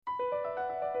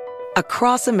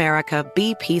Across America,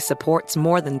 BP supports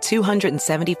more than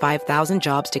 275,000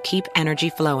 jobs to keep energy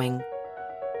flowing.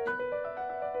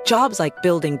 Jobs like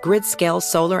building grid-scale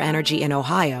solar energy in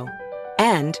Ohio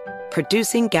and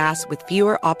producing gas with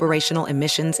fewer operational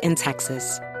emissions in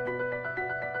Texas.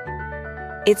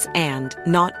 It's and,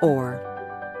 not or.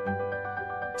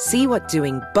 See what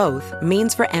doing both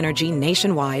means for energy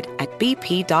nationwide at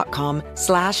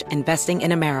bp.com/investing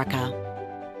in America.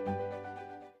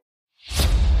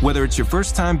 Whether it's your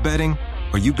first time betting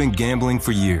or you've been gambling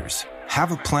for years,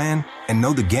 have a plan and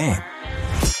know the game.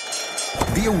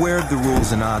 Be aware of the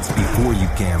rules and odds before you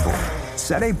gamble.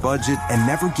 Set a budget and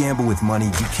never gamble with money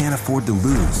you can't afford to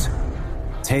lose.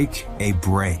 Take a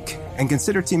break and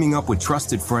consider teaming up with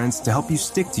trusted friends to help you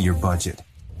stick to your budget.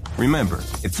 Remember,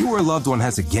 if you or a loved one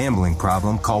has a gambling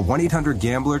problem, call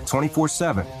 1-800-GAMBLER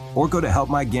 24/7 or go to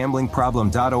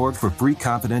helpmygamblingproblem.org for free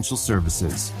confidential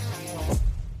services.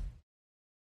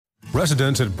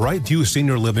 Residents at Brightview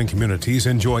Senior Living Communities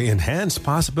enjoy enhanced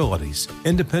possibilities,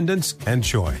 independence, and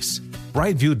choice.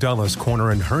 Brightview Dulles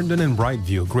Corner in Herndon and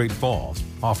Brightview, Great Falls,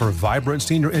 offer vibrant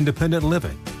senior independent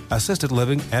living, assisted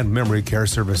living, and memory care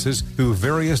services through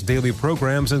various daily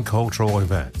programs and cultural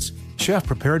events.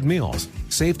 Chef-prepared meals,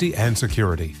 safety and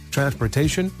security,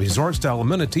 transportation, resort-style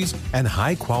amenities, and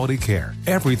high-quality care.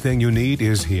 Everything you need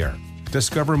is here.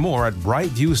 Discover more at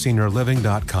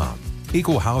brightviewseniorliving.com.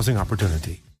 Equal housing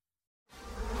opportunity.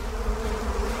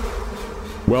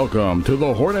 Welcome to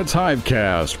the Hornets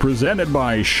Hivecast, presented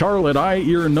by Charlotte Eye,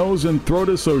 Ear, Nose, and Throat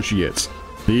Associates,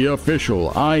 the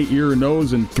official eye, ear,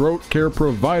 nose, and throat care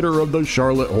provider of the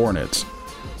Charlotte Hornets.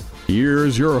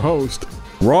 Here's your host,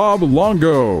 Rob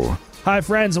Longo. Hi,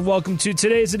 friends, and welcome to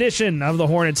today's edition of the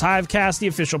Hornets Hivecast, the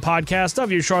official podcast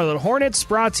of your Charlotte Hornets,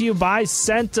 brought to you by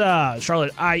Senta.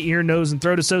 Charlotte Eye, Ear, Nose, and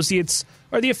Throat Associates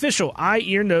are the official eye,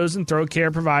 ear, nose, and throat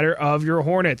care provider of your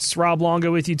Hornets. Rob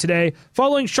Longo with you today.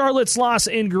 Following Charlotte's loss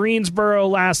in Greensboro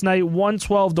last night,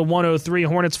 112-103.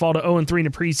 Hornets fall to 0-3 in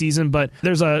the preseason, but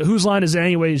there's a whose line is it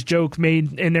anyways joke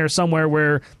made in there somewhere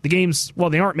where the games, well,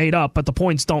 they aren't made up, but the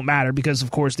points don't matter because,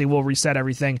 of course, they will reset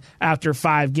everything after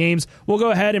 5 games. We'll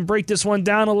go ahead and break this one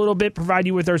down a little bit, provide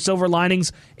you with our silver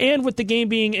linings, and with the game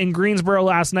being in Greensboro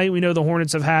last night, we know the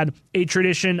Hornets have had a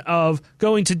tradition of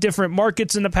going to different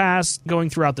markets in the past, going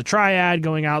throughout the Triad,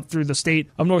 going out through the state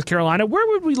of North Carolina. Where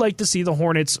would we like to see the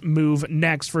Hornets move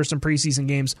next for some preseason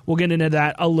games? We'll get into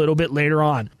that a little bit later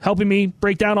on. Helping me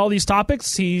break down all these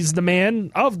topics, he's the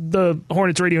man of the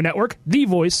Hornets Radio Network, the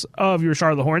voice of your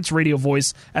Charlotte Hornets, radio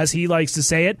voice, as he likes to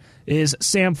say it, is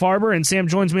Sam Farber. And Sam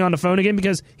joins me on the phone again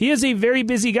because he is a very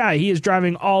busy guy. He is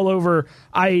driving all over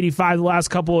I-85 the last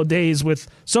couple of days with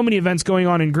so many events going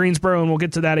on in Greensboro, and we'll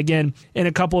get to that again in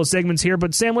a couple of segments here.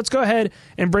 But Sam, let's go ahead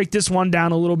and break this one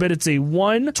down a little bit. It's a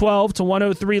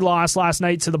 112-103 loss last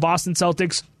night to the Boston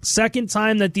Celtics. Second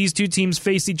time that these two teams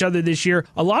faced each other this year.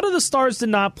 A lot of the stars did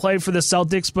not play for the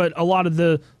Celtics, but a lot of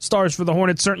the stars for the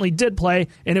Hornets certainly did play,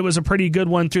 and it was a pretty good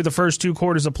one through the first 2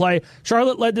 quarters of play.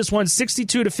 Charlotte led this one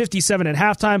 62-57 at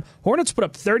halftime. Hornets put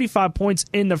up 35 points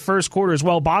in the first quarter as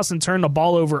well. Boston turned the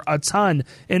ball over a ton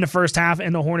in the first half,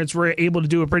 and the Hornets were able to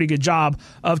do a pretty good job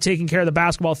of taking care of the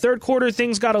basketball. Third quarter,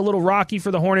 things got a little rocky for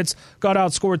the Hornets, got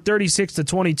outscored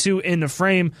 36-22 in the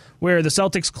frame, where the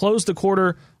Celtics closed the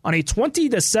quarter on a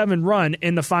 20-7 run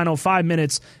in the final 5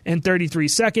 minutes and 33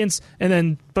 seconds. And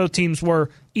then both teams were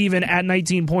even at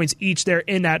 19 points each there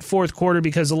in that fourth quarter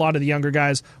because a lot of the younger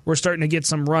guys were starting to get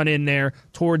some run in there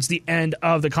towards the end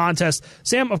of the contest.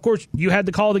 Sam, of course, you had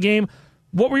the call of the game.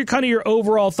 What were kind of your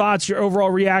overall thoughts, your overall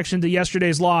reaction to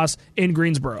yesterday's loss in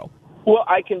Greensboro? Well,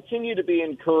 I continue to be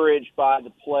encouraged by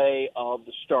the play of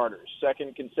the starters.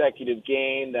 Second consecutive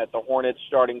game that the Hornets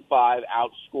starting 5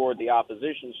 outscored the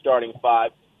opposition starting 5.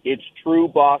 It's true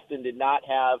Boston did not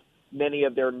have many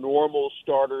of their normal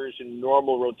starters and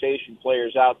normal rotation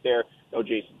players out there. No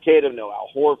Jason Tatum, no Al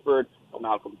Horford, no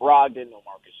Malcolm Brogdon, no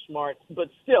Marcus Smart.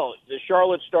 But still, the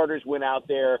Charlotte starters went out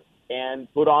there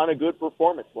and put on a good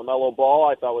performance. LaMelo Ball,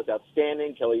 I thought, was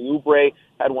outstanding. Kelly Oubre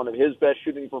had one of his best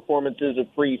shooting performances of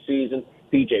preseason.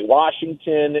 P.J.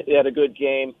 Washington had a good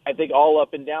game. I think all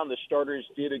up and down, the starters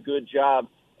did a good job.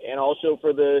 And also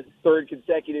for the third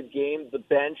consecutive game, the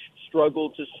bench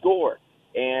struggled to score.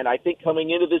 And I think coming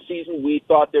into the season, we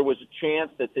thought there was a chance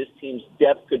that this team's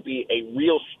depth could be a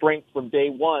real strength from day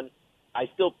one. I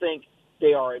still think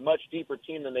they are a much deeper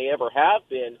team than they ever have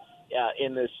been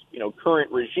in this,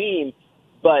 current regime.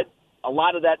 But a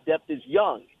lot of that depth is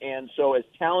young. And so as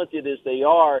talented as they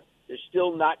are, they're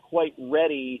still not quite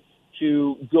ready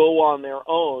to go on their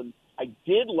own. I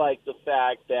did like the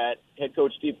fact that head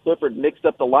coach Steve Clifford mixed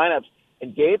up the lineups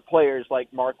and gave players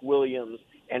like Mark Williams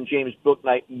and James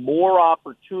Bouknight more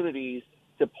opportunities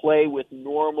to play with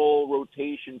normal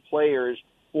rotation players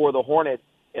for the Hornets.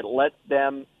 It let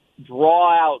them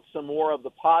draw out some more of the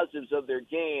positives of their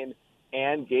game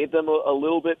and gave them a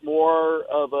little bit more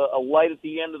of a light at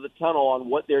the end of the tunnel on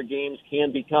what their games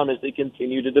can become as they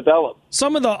continue to develop.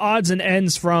 Some of the odds and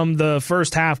ends from the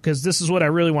first half, because this is what I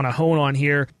really want to hone on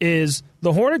here, is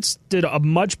the Hornets did a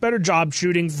much better job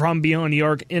shooting from beyond the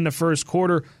arc in the first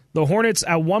quarter. The Hornets,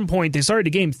 at one point, they started the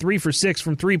game 3 for 6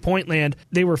 from three-point land.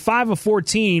 They were 5 of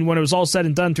 14 when it was all said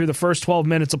and done through the first 12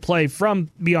 minutes of play from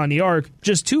beyond the arc.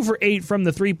 Just 2 for 8 from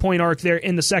the three-point arc there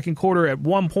in the second quarter at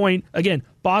one point. Again,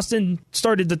 Boston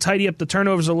started to tidy up the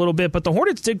turnovers a little bit, but the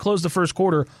Hornets did close the first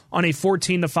quarter on a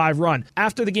 14-5 run.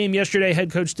 After the game yesterday,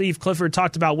 head coach Steve Clifford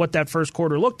talked about what that first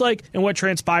quarter looked like and what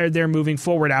transpired there moving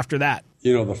forward after that.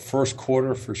 You know, the first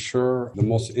quarter for sure, the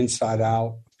most inside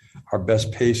out. Our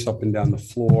best pace up and down the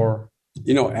floor.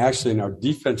 You know, actually, in our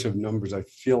defensive numbers, I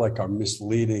feel like are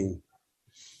misleading.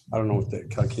 I don't know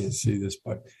I can't see this,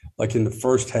 but like in the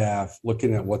first half,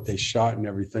 looking at what they shot and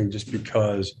everything, just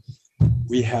because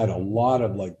we had a lot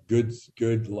of like good,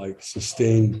 like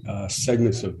sustained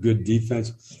segments of good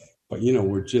defense. But, you know,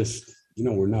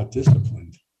 we're not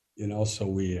disciplined, you know, so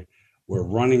we're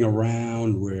running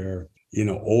around, we're, you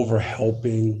know, over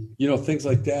helping, you know, things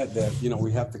like that, you know,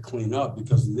 we have to clean up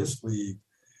because in this league,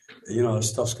 you know, this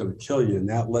stuff's going to kill you. And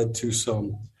that led to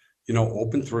some, you know,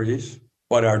 open threes.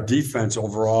 But our defense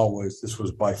overall was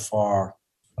by far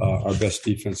our best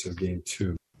defensive game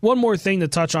too. One more thing to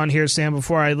touch on here, Sam,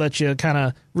 before I let you kind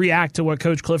of react to what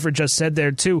Coach Clifford just said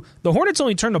there, too. The Hornets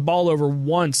only turned the ball over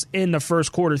once in the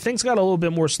first quarter. Things got a little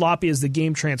bit more sloppy as the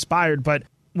game transpired, but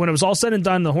when it was all said and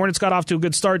done, the Hornets got off to a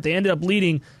good start. They ended up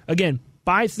leading, again,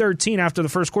 by 13 after the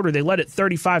first quarter. They led it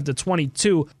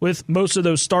 35-22 with most of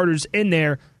those starters in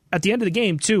there. At the end of the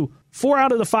game, too, 4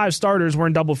 out of the 5 starters were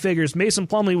in double figures. Mason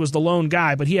Plumlee was the lone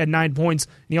guy, but he had 9 points,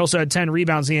 and he also had 10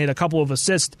 rebounds, and he had a couple of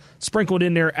assists sprinkled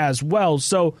in there as well.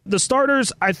 So the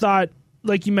starters, I thought,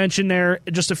 like you mentioned there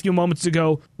just a few moments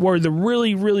ago, were the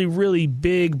really, really, really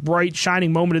big, bright,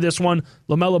 shining moment of this one.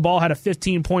 LaMelo Ball had a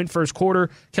 15-point first quarter.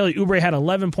 Kelly Oubre had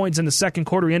 11 points in the second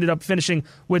quarter. He ended up finishing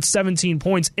with 17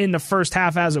 points in the first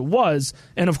half as it was.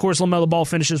 And, of course, LaMelo Ball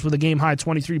finishes with a game-high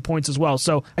 23 points as well.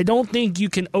 So I don't think you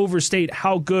can overstate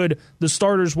how good the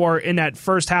starters were in that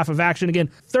first half of action. Again,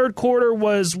 third quarter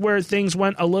was where things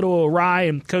went a little awry,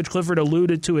 and Coach Clifford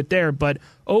alluded to it there. But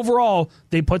overall,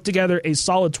 they put together a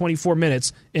solid 24 minutes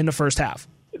in the first half.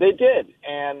 They did,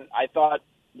 and I thought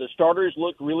the starters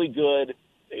looked really good.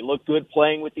 They looked good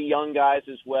playing with the young guys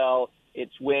as well.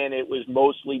 It's when it was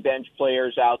mostly bench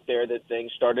players out there that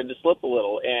things started to slip a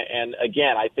little. And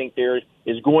again, I think there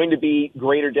is going to be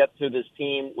greater depth to this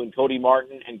team when Cody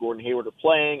Martin and Gordon Hayward are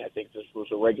playing. I think this was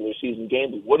a regular season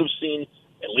game. We would have seen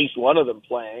at least one of them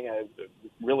playing.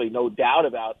 Really no doubt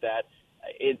about that.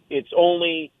 It's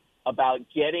only about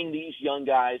getting these young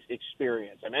guys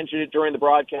experience. I mentioned it during the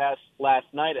broadcast last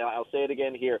night, and I'll say it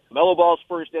again here. LaMelo Ball's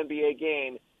first NBA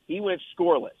game, he went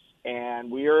scoreless.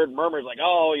 And we heard murmurs like,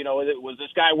 oh, you know, was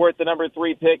this guy worth the number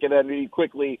 3 pick? And then he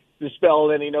quickly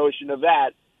dispelled any notion of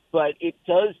that. But it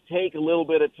does take a little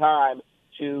bit of time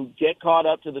to get caught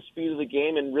up to the speed of the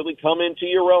game and really come into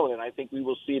your own. And I think we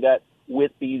will see that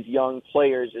with these young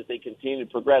players as they continue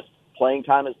to progress. Playing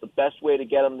time is the best way to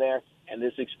get them there. And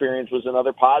this experience was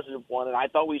another positive one. And I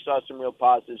thought we saw some real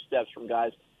positive steps from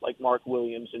guys like Mark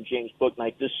Williams and James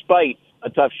Bouknight, despite a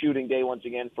tough shooting day once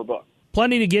again for Book.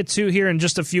 Plenty to get to here in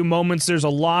just a few moments. There's a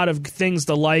lot of things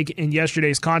to like in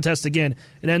yesterday's contest. Again,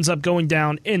 it ends up going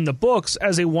down in the books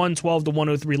as a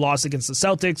 112-103 loss against the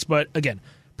Celtics. But again,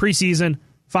 preseason,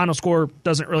 final score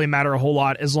doesn't really matter a whole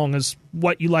lot as long as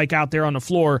what you like out there on the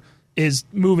floor is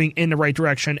moving in the right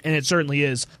direction, and it certainly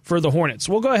is for the Hornets.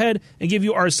 We'll go ahead and give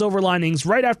you our silver linings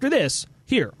right after this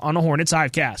here on the Hornets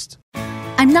Hivecast.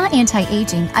 I'm not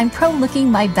anti-aging. I'm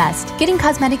pro-looking my best. Getting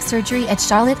cosmetic surgery at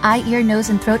Charlotte Eye, Ear, Nose,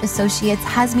 and Throat Associates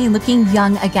has me looking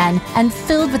young again and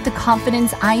filled with the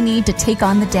confidence I need to take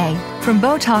on the day. From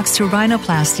Botox to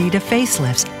rhinoplasty to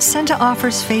facelifts, Senta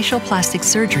offers facial plastic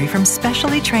surgery from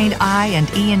specially trained eye and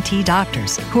ENT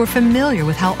doctors who are familiar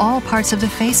with how all parts of the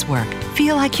face work.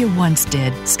 Feel like you once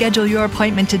did. Schedule your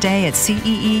appointment today at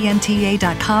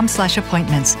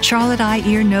ceenta.com/appointments. Charlotte Eye,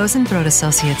 Ear, Nose, and Throat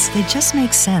Associates. They just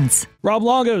make sense. Rob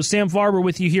Longo, Sam Farber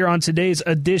with you here on today's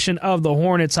edition of the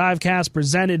Hornets Hivecast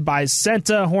presented by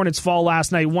Senta. Hornets fall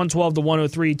last night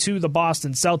 112-103 to the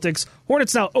Boston Celtics.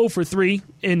 Hornets now 0 for 3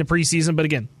 in the preseason, but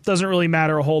again, doesn't really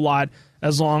matter a whole lot.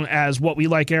 as long as what we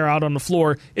like air out on the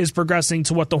floor is progressing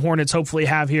to what the Hornets hopefully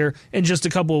have here in just a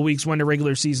couple of weeks when the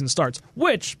regular season starts.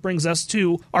 Which brings us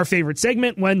to our favorite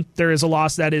segment when there is a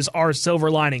loss, that is our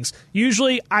silver linings.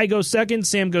 Usually I go second,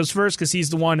 Sam goes first because he's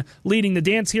the one leading the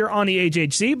dance here on the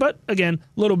HHC, but again,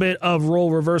 a little bit of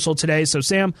role reversal today. So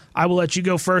Sam, I will let you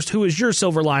go first. Who is your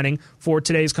silver lining for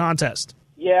today's contest?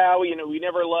 Yeah, we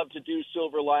never love to do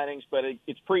silver linings, but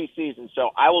it's preseason,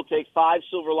 so I will take 5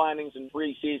 silver linings in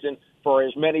preseason for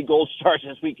as many gold stars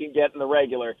as we can get in the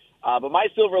regular. But my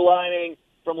silver lining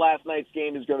from last night's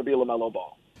game is going to be LaMelo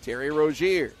Ball. Terry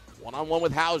Rozier, one-on-one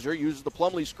with Hauser, uses the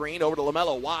Plumlee screen over to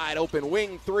LaMelo. Wide open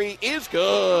wing three is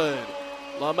good.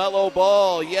 LaMelo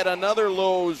Ball, yet another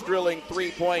Lowe's drilling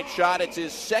three-point shot. It's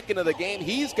his second of the game.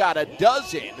 He's got a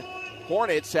dozen.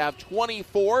 Hornets have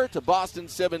 24 to Boston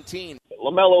 17.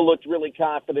 LaMelo looked really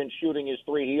confident shooting his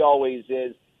three. He always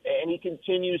is. And he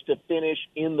continues to finish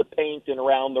in the paint and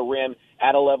around the rim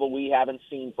at a level we haven't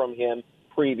seen from him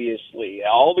previously.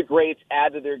 All the greats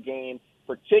add to their game,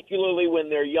 particularly when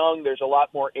they're young. There's a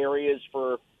lot more areas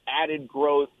for added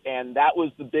growth, and that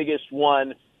was the biggest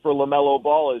one for LaMelo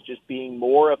Ball, is just being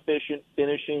more efficient,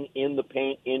 finishing in the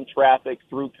paint, in traffic,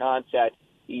 through contact.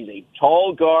 He's a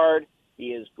tall guard.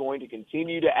 He is going to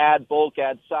continue to add bulk,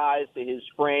 add size to his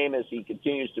frame as he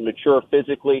continues to mature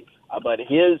physically. But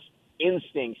his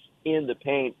instincts in the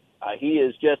paint, he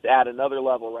is just at another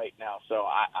level right now. So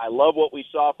I love what we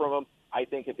saw from him. I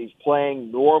think if he's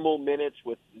playing normal minutes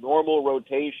with normal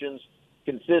rotations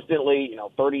consistently,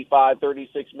 35,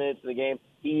 36 minutes in the game,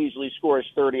 he easily scores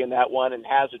 30 in that one and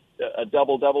has a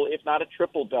double-double, if not a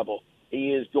triple-double.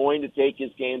 He is going to take his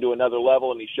game to another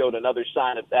level, and he showed another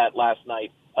sign of that last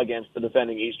night against the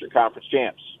defending Eastern Conference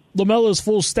champs. LaMelo's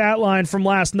full stat line from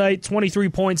last night, 23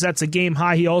 points. That's a game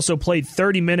high. He also played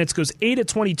 30 minutes, goes 8 of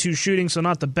 22 shooting, so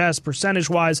not the best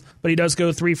percentage-wise, but he does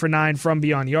go 3 for 9 from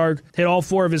beyond the arc. Hit all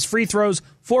 4 of his free throws,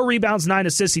 4 rebounds, 9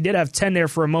 assists. He did have 10 there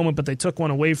for a moment, but they took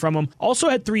one away from him. Also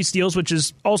had 3 steals, which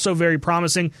is also very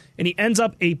promising, and he ends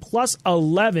up a plus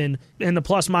 11 in the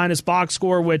plus-minus box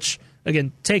score, which,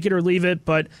 again, take it or leave it,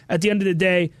 but at the end of the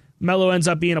day, Melo ends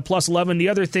up being a plus 11. The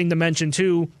other thing to mention,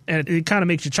 too, and it kind of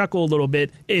makes you chuckle a little bit,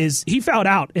 is he fouled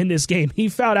out in this game. He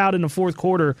fouled out in the fourth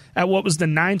quarter at what was the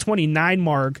 9:29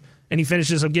 mark, and he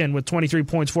finishes again with 23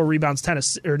 points, 4 rebounds,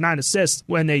 9 assists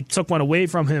when they took one away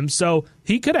from him. So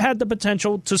he could have had the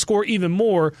potential to score even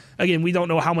more. Again, we don't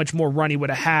know how much more run he would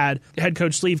have had. Head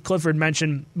coach Steve Clifford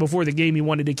mentioned before the game he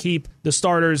wanted to keep the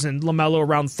starters and LaMelo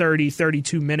around 30,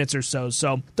 32 minutes or so.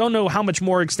 So don't know how much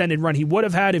more extended run he would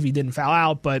have had if he didn't foul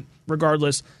out, but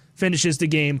regardless, finishes the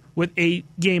game with a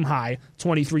game-high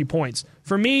 23 points.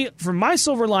 For me, for my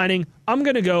silver lining, I'm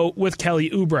going to go with Kelly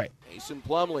Oubre. Mason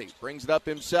Plumlee brings it up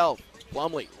himself.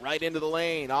 Plumlee right into the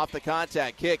lane, off the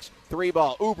contact, kicks,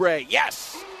 3-ball, Oubre,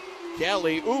 yes!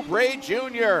 Kelly Oubre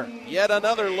Jr., yet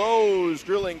another Lowe's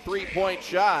drilling three-point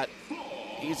shot.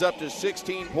 He's up to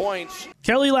 16 points.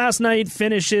 Kelly last night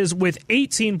finishes with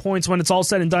 18 points when it's all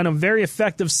said and done. A very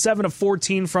effective 7 of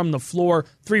 14 from the floor,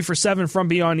 3 for 7 from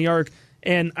beyond the arc.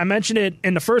 And I mentioned it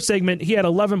in the first segment, he had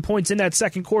 11 points in that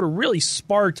second quarter, really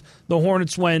sparked the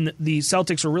Hornets when the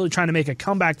Celtics were really trying to make a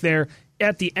comeback there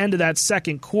at the end of that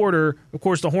second quarter. Of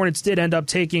course, the Hornets did end up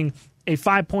taking a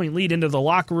 5-point lead into the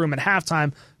locker room at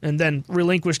halftime and then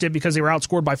relinquished it because they were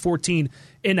outscored by 14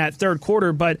 in that third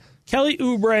quarter. But Kelly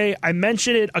Oubre, I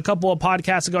mentioned it a couple of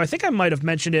podcasts ago. I think I might have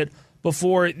mentioned it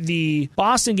before the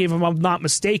Boston game, if I'm not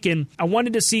mistaken. I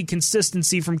wanted to see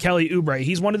consistency from Kelly Oubre.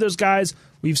 He's one of those guys,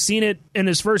 we've seen it in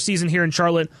his first season here in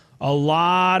Charlotte, a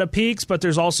lot of peaks, but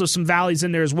there's also some valleys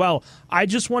in there as well. I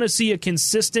just want to see a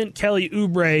consistent Kelly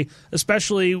Oubre,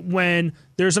 especially when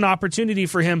there's an opportunity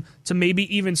for him to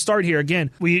maybe even start here. Again,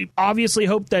 we obviously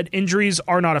hope that injuries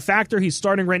are not a factor. He's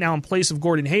starting right now in place of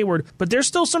Gordon Hayward, but there's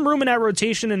still some room in that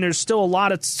rotation, and there's still a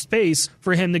lot of space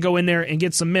for him to go in there and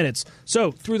get some minutes.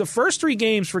 So through the first 3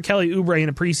 games for Kelly Oubre in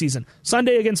the preseason,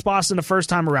 Sunday against Boston the first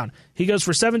time around, he goes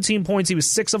for 17 points. He was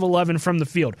 6 of 11 from the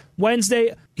field.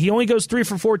 Wednesday, he only goes 3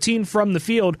 for 14 from the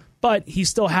field, but he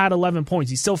still had 11 points.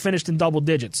 He still finished in double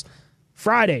digits.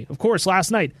 Friday, of course,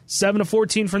 last night, 7 of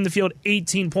 14 from the field,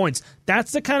 18 points.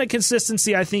 That's the kind of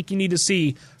consistency I think you need to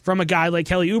see from a guy like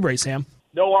Kelly Oubre, Sam.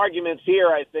 No arguments here.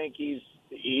 I think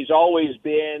he's always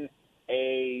been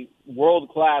a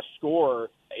world-class scorer.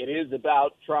 It is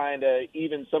about trying to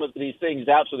even some of these things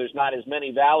out so there's not as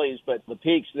many valleys, but the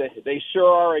peaks, they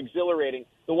sure are exhilarating.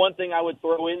 The one thing I would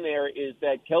throw in there is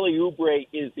that Kelly Oubre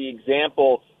is the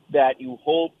example that you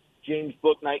hope James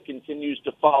Bouknight continues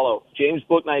to follow. James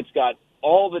Bouknight's got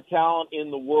all the talent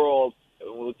in the world.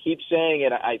 We'll keep saying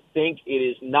it. I think it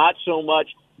is not so much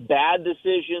bad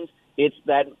decisions. It's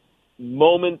that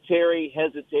momentary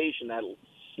hesitation, that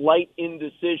slight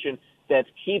indecision that's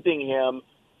keeping him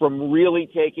from really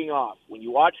taking off. When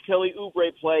you watch Kelly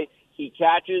Oubre play, he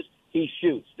catches, he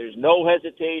shoots. There's no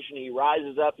hesitation. He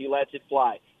rises up, he lets it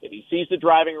fly. If he sees the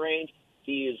driving range,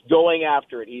 he is going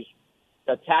after it. He's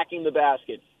attacking the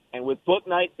basket. And with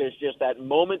Bouknight, there's just that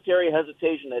momentary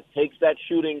hesitation that takes that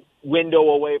shooting window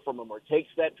away from him or takes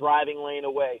that driving lane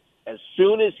away. As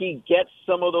soon as he gets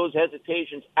some of those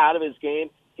hesitations out of his game,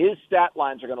 his stat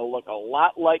lines are going to look a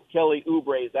lot like Kelly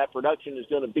Oubre's. That production is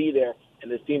going to be there,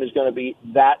 and this team is going to be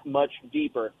that much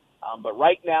deeper. But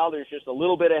right now, there's just a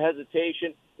little bit of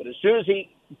hesitation. But as soon as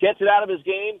he gets it out of his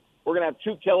game, we're going to have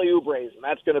two Kelly Oubre's, and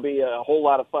that's going to be a whole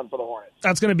lot of fun for the Hornets.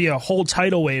 That's going to be a whole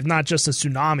tidal wave, not just a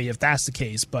tsunami, if that's the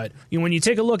case. But when you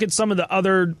take a look at some of the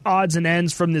other odds and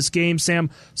ends from this game, Sam,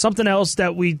 something else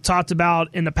that we talked about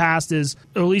in the past is,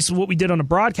 or at least what we did on the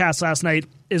broadcast last night,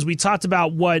 is we talked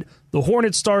about what the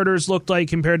Hornets starters looked like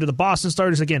compared to the Boston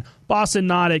starters. Again, Boston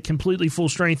not at completely full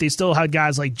strength. They still had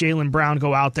guys like Jaylen Brown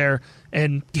go out there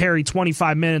and carry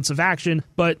 25 minutes of action.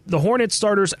 But the Hornets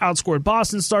starters outscored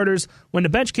Boston starters. When the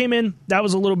bench came in, that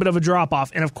was a little bit of a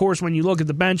drop-off. And, of course, when you look at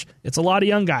the bench, it's a lot of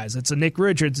young guys. It's a Nick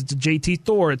Richards. It's a J.T.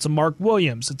 Thor. It's a Mark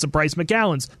Williams. It's a Bryce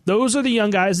McGowens. Those are the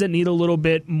young guys that need a little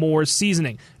bit more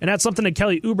seasoning. And that's something that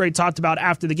Kelly Oubre talked about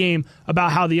after the game,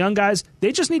 about how the young guys,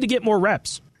 they just need to get more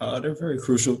reps. They're very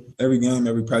crucial. Every game,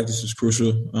 every practice is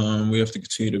crucial. We have to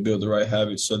continue to build the right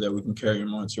habits so that we can carry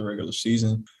them on to the regular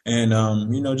season. And,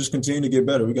 just continue to get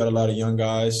better. We got a lot of young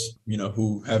guys,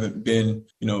 who haven't been,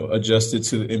 adjusted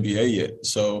to the NBA yet.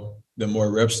 So the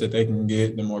more reps that they can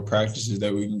get, the more practices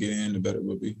that we can get in, the better it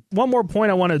will be. One more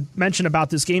point I want to mention about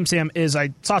this game, Sam, is I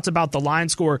talked about the line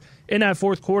score. In that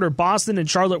fourth quarter, Boston and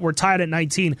Charlotte were tied at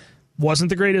 19. Wasn't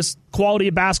the greatest quality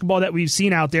of basketball that we've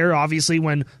seen out there, obviously,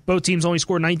 when both teams only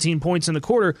scored 19 points in the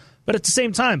quarter. But at the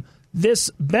same time, this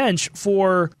bench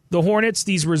for the Hornets,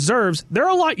 these reserves, they're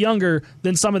a lot younger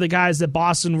than some of the guys that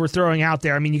Boston were throwing out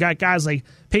there. I mean, you got guys like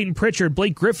Peyton Pritchard.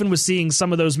 Blake Griffin was seeing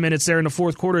some of those minutes there in the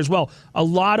fourth quarter as well. A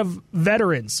lot of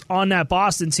veterans on that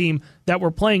Boston team that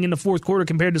were playing in the fourth quarter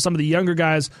compared to some of the younger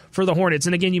guys for the Hornets.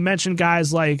 And again, you mentioned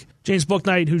guys like James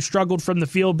Bouknight, who struggled from the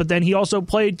field, but then he also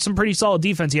played some pretty solid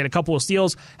defense. He had a couple of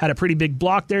steals, had a pretty big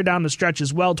block there down the stretch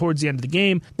as well towards the end of the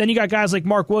game. Then you got guys like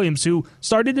Mark Williams, who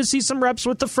started to see some reps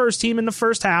with the first team in the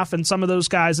first half and some of those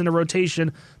guys in the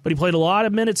rotation, but he played a lot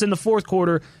of minutes in the fourth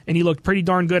quarter, and he looked pretty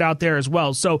darn good out there as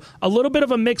well. So a little bit of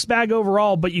a mixed bag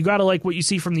overall, but you got to like what you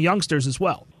see from the youngsters as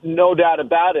well. No doubt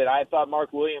about it. I thought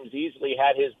Mark Williams easily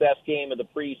had his best game of the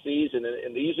preseason,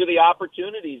 and these are the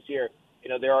opportunities here.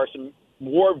 There are some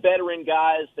more veteran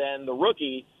guys than the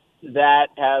rookie that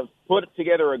have put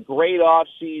together a great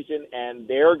offseason, and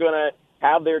they're going to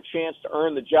have their chance to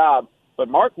earn the job. But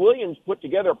Mark Williams put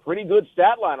together a pretty good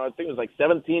stat line. I think it was like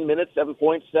 17 minutes, 7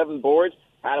 points, 7 boards,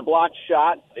 had a blocked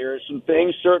shot. There are some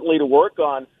things certainly to work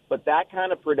on, but that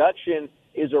kind of production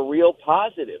is a real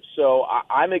positive. So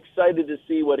I'm excited to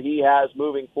see what he has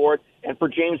moving forward. And for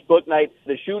James Bouknight,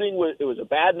 the shooting was a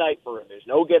bad night for him. There's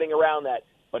no getting around that.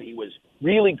 But he was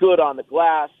really good on the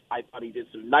glass. I thought he did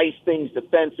some nice things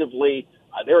defensively.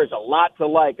 There is a lot to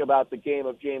like about the game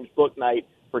of James Bouknight,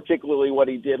 particularly what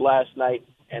he did last night.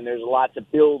 And there's a lot to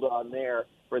build on there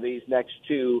for these next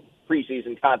two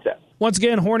preseason contests. Once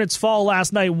again, Hornets fall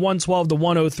last night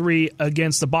 112-103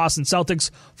 against the Boston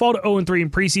Celtics. Fall to 0-3 in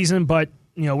preseason, but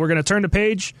we're going to turn the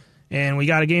page, and we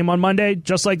got a game on Monday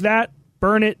just like that.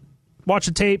 Burn it, watch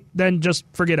the tape, then just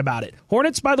forget about it.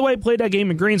 Hornets, by the way, played that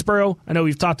game in Greensboro. I know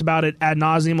we've talked about it ad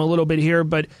nauseum a little bit here,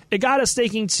 but it got us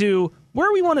thinking to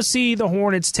where we want to see the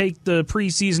Hornets take the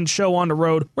preseason show on the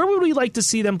road. Where would we like to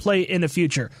see them play in the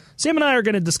future? Sam and I are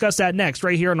going to discuss that next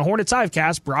right here on the Hornets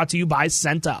Hivecast, brought to you by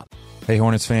Senta. Hey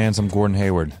Hornets fans, I'm Gordon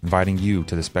Hayward, inviting you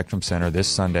to the Spectrum Center this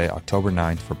Sunday, October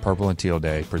 9th for Purple and Teal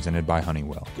Day, presented by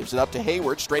Honeywell. Gives it up to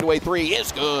Hayward, straightaway three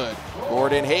is good.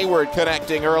 Gordon Hayward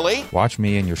connecting early. Watch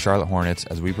me and your Charlotte Hornets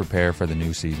as we prepare for the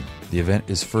new season. The event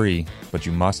is free, but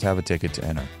you must have a ticket to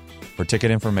enter. For ticket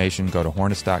information, go to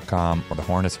Hornets.com or the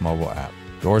Hornets mobile app.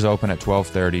 Doors open at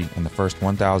 12:30, and the first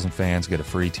 1,000 fans get a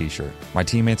free t-shirt. My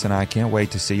teammates and I can't wait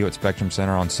to see you at Spectrum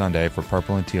Center on Sunday for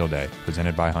Purple and Teal Day,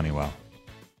 presented by Honeywell.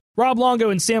 Rob Longo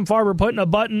and Sam Farber putting a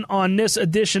button on this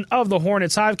edition of the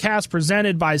Hornets Hivecast,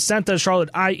 presented by Senta, Charlotte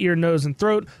Eye, Ear, Nose, and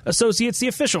Throat Associates, the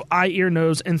official eye, ear,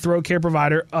 nose, and throat care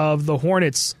provider of the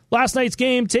Hornets. Last night's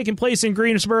game taking place in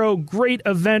Greensboro, great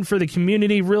event for the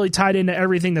community, really tied into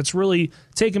everything that's really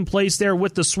taken place there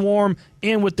with the Swarm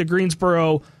and with the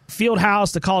Greensboro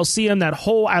Fieldhouse, the Coliseum, that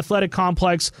whole athletic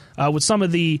complex with some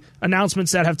of the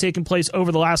announcements that have taken place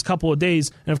over the last couple of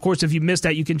days. And, of course, if you missed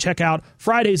that, you can check out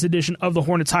Friday's edition of the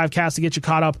Hornets Hivecast to get you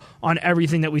caught up on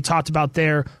everything that we talked about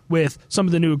there with some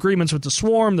of the new agreements with the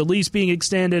Swarm, the lease being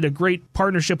extended, a great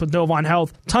partnership with Novant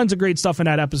Health. Tons of great stuff in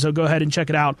that episode. Go ahead and check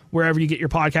it out wherever you get your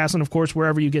podcast and, of course,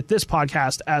 wherever you get this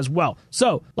podcast as well.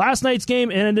 So, last night's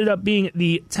game ended up being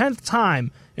the 10th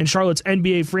time in Charlotte's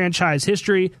NBA franchise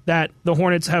history that the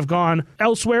Hornets have gone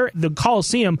elsewhere. The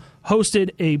Coliseum hosted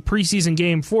a preseason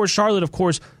game for Charlotte, of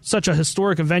course, such a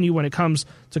historic venue when it comes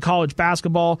to college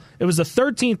basketball. It was the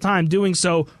 13th time doing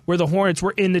so where the Hornets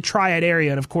were in the Triad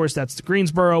area, and of course that's the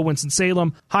Greensboro,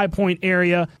 Winston-Salem, High Point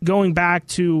area. Going back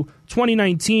to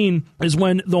 2019 is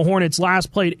when the Hornets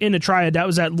last played in the Triad. That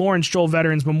was at Lawrence Joel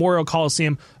Veterans Memorial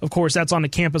Coliseum. Of course, that's on the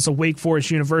campus of Wake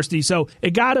Forest University. So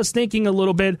it got us thinking a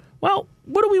little bit, well,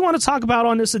 what do we want to talk about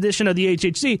on this edition of the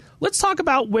HHC? Let's talk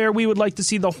about where we would like to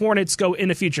see the Hornets go in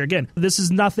the future. Again, this is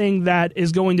nothing that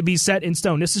is going to be set in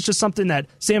stone. This is just something that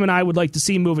Sam and I would like to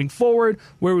see moving forward,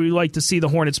 where we would like to see the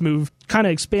Hornets move, kind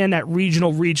of expand that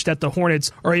regional reach that the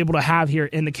Hornets are able to have here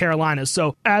in the Carolinas.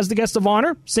 So as the guest of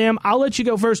honor, Sam, I'll let you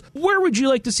go first. Where would you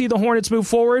like to see the Hornets move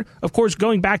forward? Of course,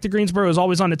 going back to Greensboro is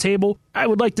always on the table. I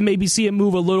would like to maybe see it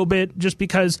move a little bit just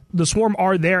because the Swarm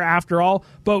are there after all,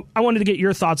 but I wanted to get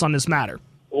your thoughts on this matter.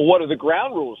 Well, what are the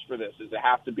ground rules for this? Does it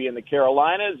have to be in the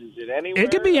Carolinas? Is it anywhere?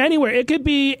 It could be anywhere. It could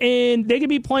be they could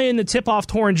be playing the tip-off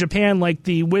tour in Japan like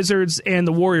the Wizards and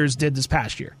the Warriors did this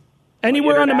past year.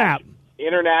 Anywhere on the map.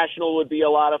 International would be a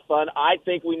lot of fun. I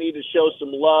think we need to show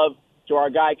some love to our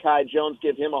guy Kai Jones,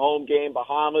 give him a home game.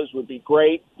 Bahamas would be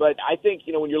great. But I think,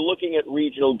 when you're looking at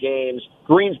regional games,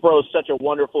 Greensboro is such a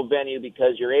wonderful venue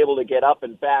because you're able to get up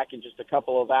and back in just a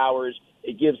couple of hours.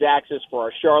 It gives access for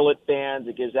our Charlotte fans.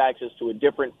 It gives access to a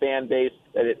different fan base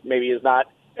that it maybe is not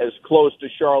as close to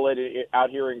Charlotte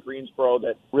out here in Greensboro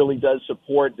that really does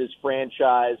support this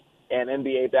franchise and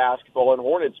NBA basketball and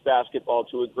Hornets basketball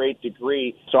to a great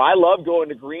degree. So I love going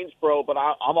to Greensboro, but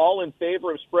I'm all in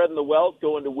favor of spreading the wealth.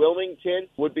 Going to Wilmington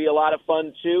would be a lot of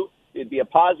fun, too. It'd be a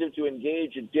positive to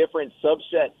engage a different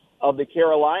subset of the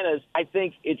Carolinas. I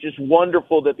think it's just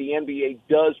wonderful that the NBA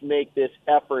does make this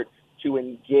effort to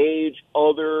engage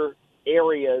other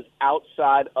areas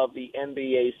outside of the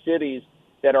NBA cities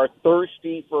that are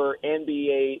thirsty for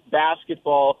NBA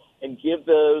basketball and give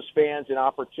those fans an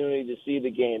opportunity to see the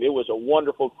game. It was a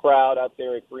wonderful crowd out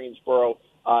there at Greensboro,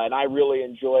 and I really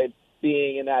enjoyed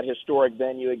being in that historic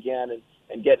venue again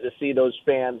and getting to see those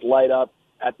fans light up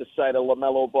at the sight of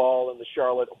LaMelo Ball and the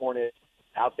Charlotte Hornets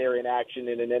out there in action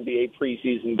in an NBA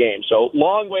preseason game. So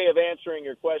long way of answering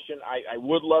your question. I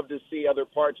would love to see other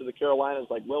parts of the Carolinas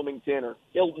like Wilmington or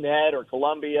Hilton Head or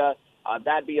Columbia.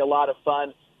 That'd be a lot of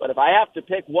fun. But if I have to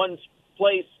pick one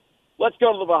place, let's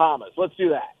go to the Bahamas. Let's do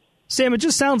that. Sam, it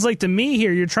just sounds like to me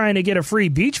here you're trying to get a free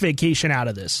beach vacation out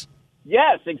of this.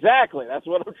 Yes, exactly. That's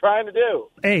what I'm trying to do.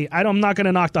 Hey, I'm not going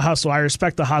to knock the hustle. I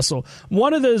respect the hustle.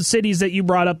 One of the cities that you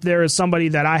brought up there is somebody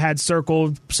that I had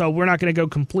circled, so we're not going to go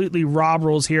completely Rob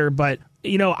rules here, but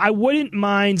I wouldn't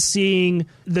mind seeing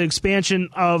the expansion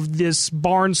of this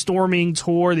barnstorming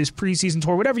tour, this preseason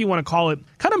tour, whatever you want to call it,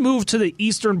 kind of move to the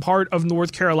eastern part of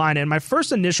North Carolina. And my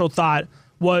first initial thought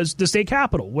was the state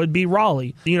capital, would be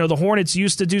Raleigh. The Hornets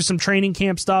used to do some training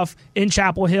camp stuff in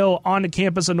Chapel Hill on the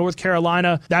campus of North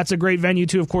Carolina. That's a great venue,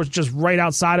 too, of course, just right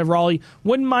outside of Raleigh.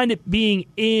 Wouldn't mind it being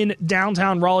in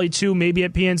downtown Raleigh, too, maybe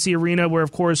at PNC Arena, where,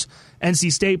 of course,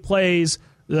 NC State plays.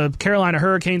 The Carolina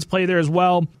Hurricanes play there as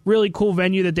well. Really cool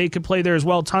venue that they could play there as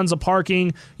well. Tons of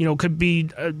parking. Could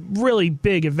be a really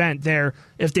big event there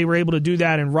if they were able to do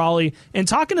that in Raleigh. And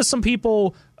talking to some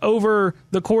people over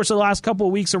the course of the last couple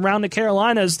of weeks around the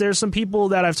Carolinas, there's some people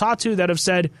that I've talked to that have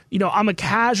said, I'm a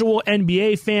casual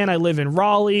NBA fan. I live in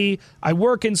Raleigh. I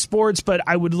work in sports, but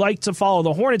I would like to follow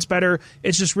the Hornets better.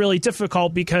 It's just really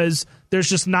difficult because there's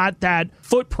just not that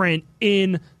footprint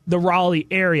in the Raleigh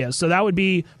area. So that would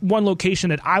be one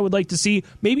location that I would like to see.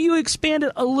 Maybe you expand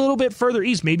it a little bit further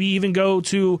east, maybe even go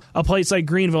to a place like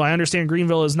Greenville. I understand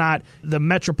Greenville is not the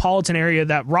metropolitan area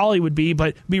that Raleigh would be, but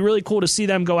it'd be really cool to see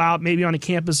them go out maybe on a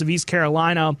campus of East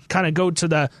Carolina, kind of go to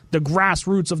the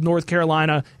grassroots of North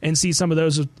Carolina and see some of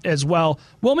those as well.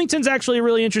 Wilmington's actually a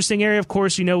really interesting area, of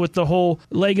course, with the whole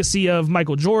legacy of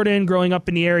Michael Jordan growing up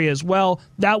in the area as well.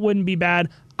 That wouldn't be bad.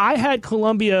 I had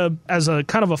Columbia as a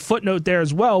kind of a footnote there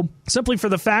as well, simply for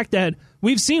the fact that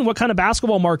we've seen what kind of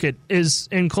basketball market is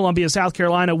in Columbia, South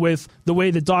Carolina, with the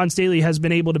way that Dawn Staley has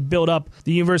been able to build up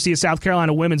the University of South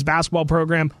Carolina women's basketball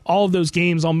program. All of those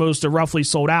games almost are roughly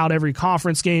sold out, every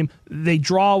conference game. They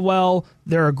draw well.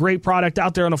 They're a great product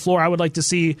out there on the floor. I would like to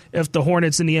see if the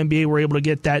Hornets in the NBA were able to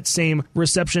get that same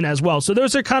reception as well. So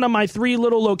those are kind of my three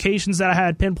little locations that I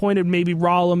had pinpointed, maybe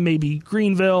Rollin, maybe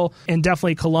Greenville, and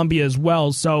definitely Columbia as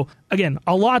well. So again,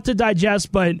 a lot to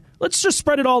digest, but let's just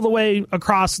spread it all the way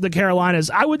across the Carolinas.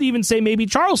 I would even say maybe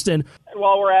Charleston. And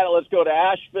while we're at it, let's go to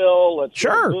Asheville. Let's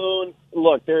sure. go to Boone.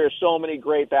 Look, there are so many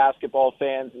great basketball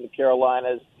fans in the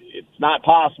Carolinas. It's not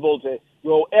possible to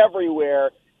go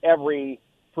everywhere every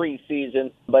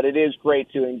preseason, but it is great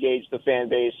to engage the fan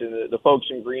base, and the folks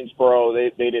in Greensboro,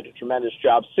 they did a tremendous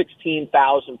job.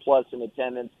 16,000 plus in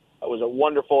attendance. It was a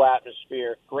wonderful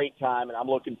atmosphere, great time, and I'm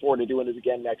looking forward to doing it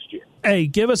again next year. Hey,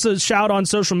 give us a shout on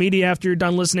social media after you're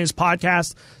done listening to this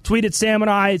podcast. Tweet at Sam and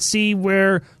I, see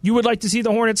where you would like to see the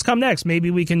Hornets come next.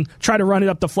 Maybe we can try to run it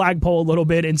up the flagpole a little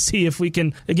bit and see if we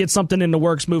can get something in the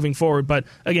works moving forward. But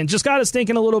again, just got us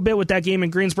thinking a little bit with that game in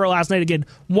Greensboro last night. Again,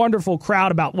 wonderful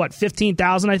crowd, about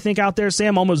 15,000 I think out there,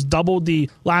 Sam, almost doubled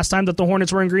the last time that the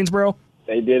Hornets were in Greensboro.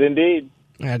 They did indeed.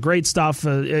 Yeah, great stuff.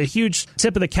 A huge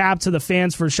tip of the cap to the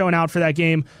fans for showing out for that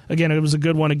game. Again, it was a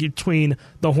good one between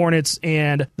the Hornets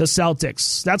and the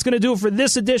Celtics. That's going to do it for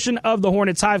this edition of the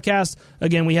Hornets Hivecast.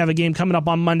 Again, we have a game coming up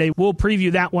on Monday. We'll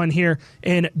preview that one here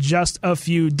in just a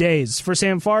few days. For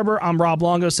Sam Farber, I'm Rob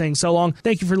Longo saying so long.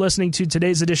 Thank you for listening to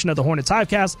today's edition of the Hornets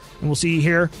Hivecast, and we'll see you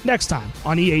here next time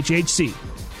on EHHC.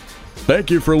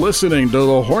 Thank you for listening to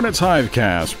the Hornets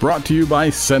Hivecast, brought to you by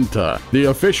Senta, the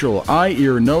official eye,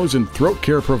 ear, nose, and throat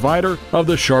care provider of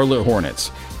the Charlotte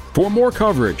Hornets. For more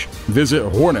coverage, visit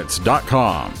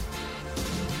Hornets.com.